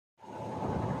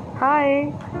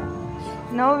Hi,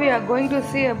 now we are going to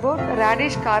see about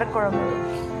Radish Karakuzhambu.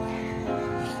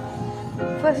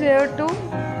 First we have to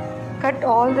cut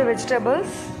all the vegetables,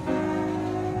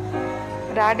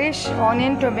 radish,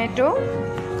 onion, tomato,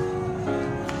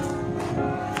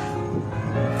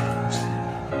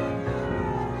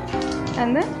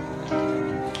 and then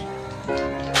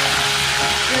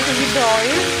we have to heat the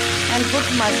oil and put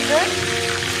mustard,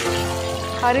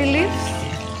 curry leaves,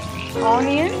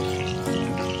 onion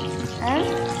and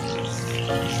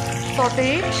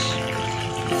saute it,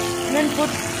 and then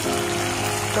put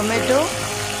tomato,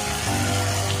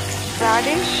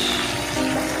 radish,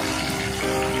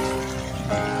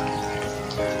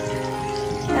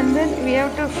 and then we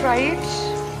have to fry it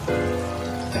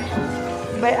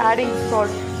by adding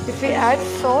salt. If we add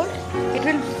salt, it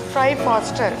will fry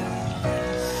faster.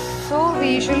 So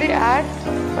we usually add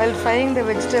while frying the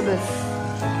vegetables.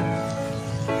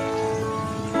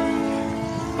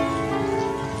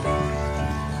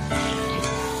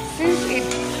 Since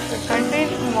it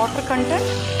contains water content,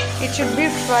 it should be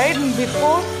fried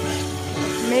before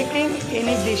making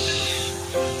any dish.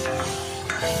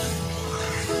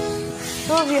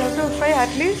 So we have to fry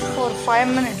at least for 5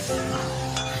 minutes.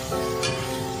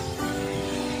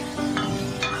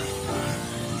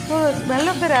 So the smell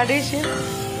of the radish is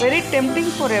very tempting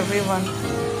for everyone.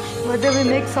 Whether we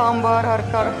make sambar or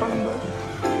karakuzhambu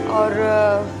or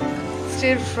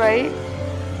stir fry,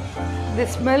 the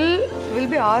smell will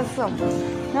be awesome.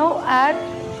 Now add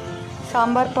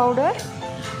sambar powder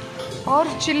or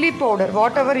chilli powder,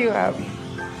 whatever you have.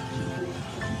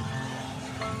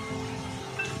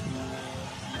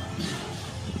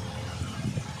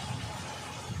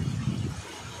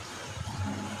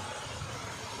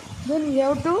 Then we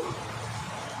have to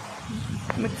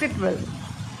mix it well.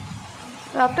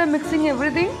 After mixing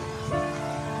everything,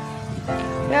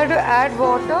 we have to add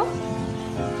water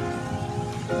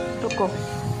to cook.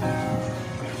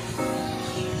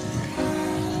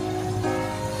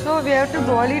 So we have to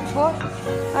boil it for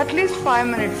at least 5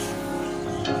 minutes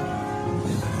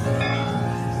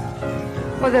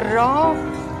for the raw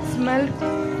smell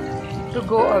to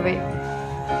go away.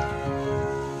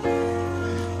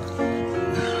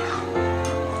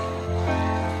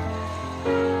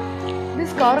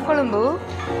 This Karakuzhambu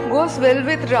goes well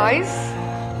with rice,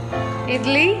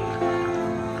 idli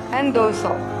and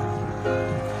dosa.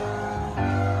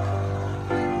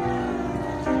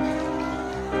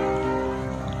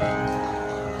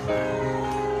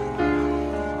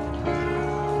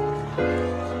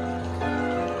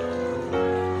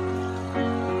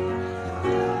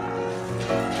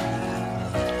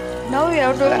 Now we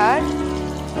have to add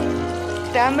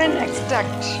tamarind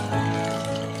extract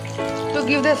to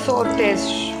give the sour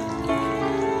taste.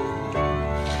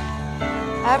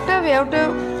 After we have to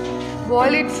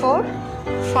boil it for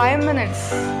 5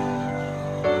 minutes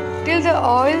till the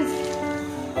oil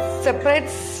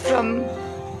separates from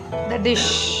the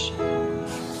dish.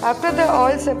 After the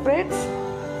oil separates,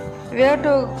 we have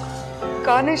to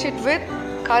garnish it with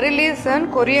curry leaves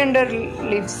and coriander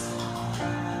leaves.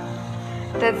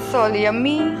 That's all.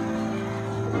 Yummy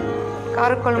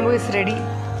Karakuzhambu is ready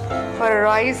for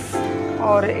rice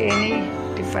or any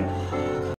tiffin.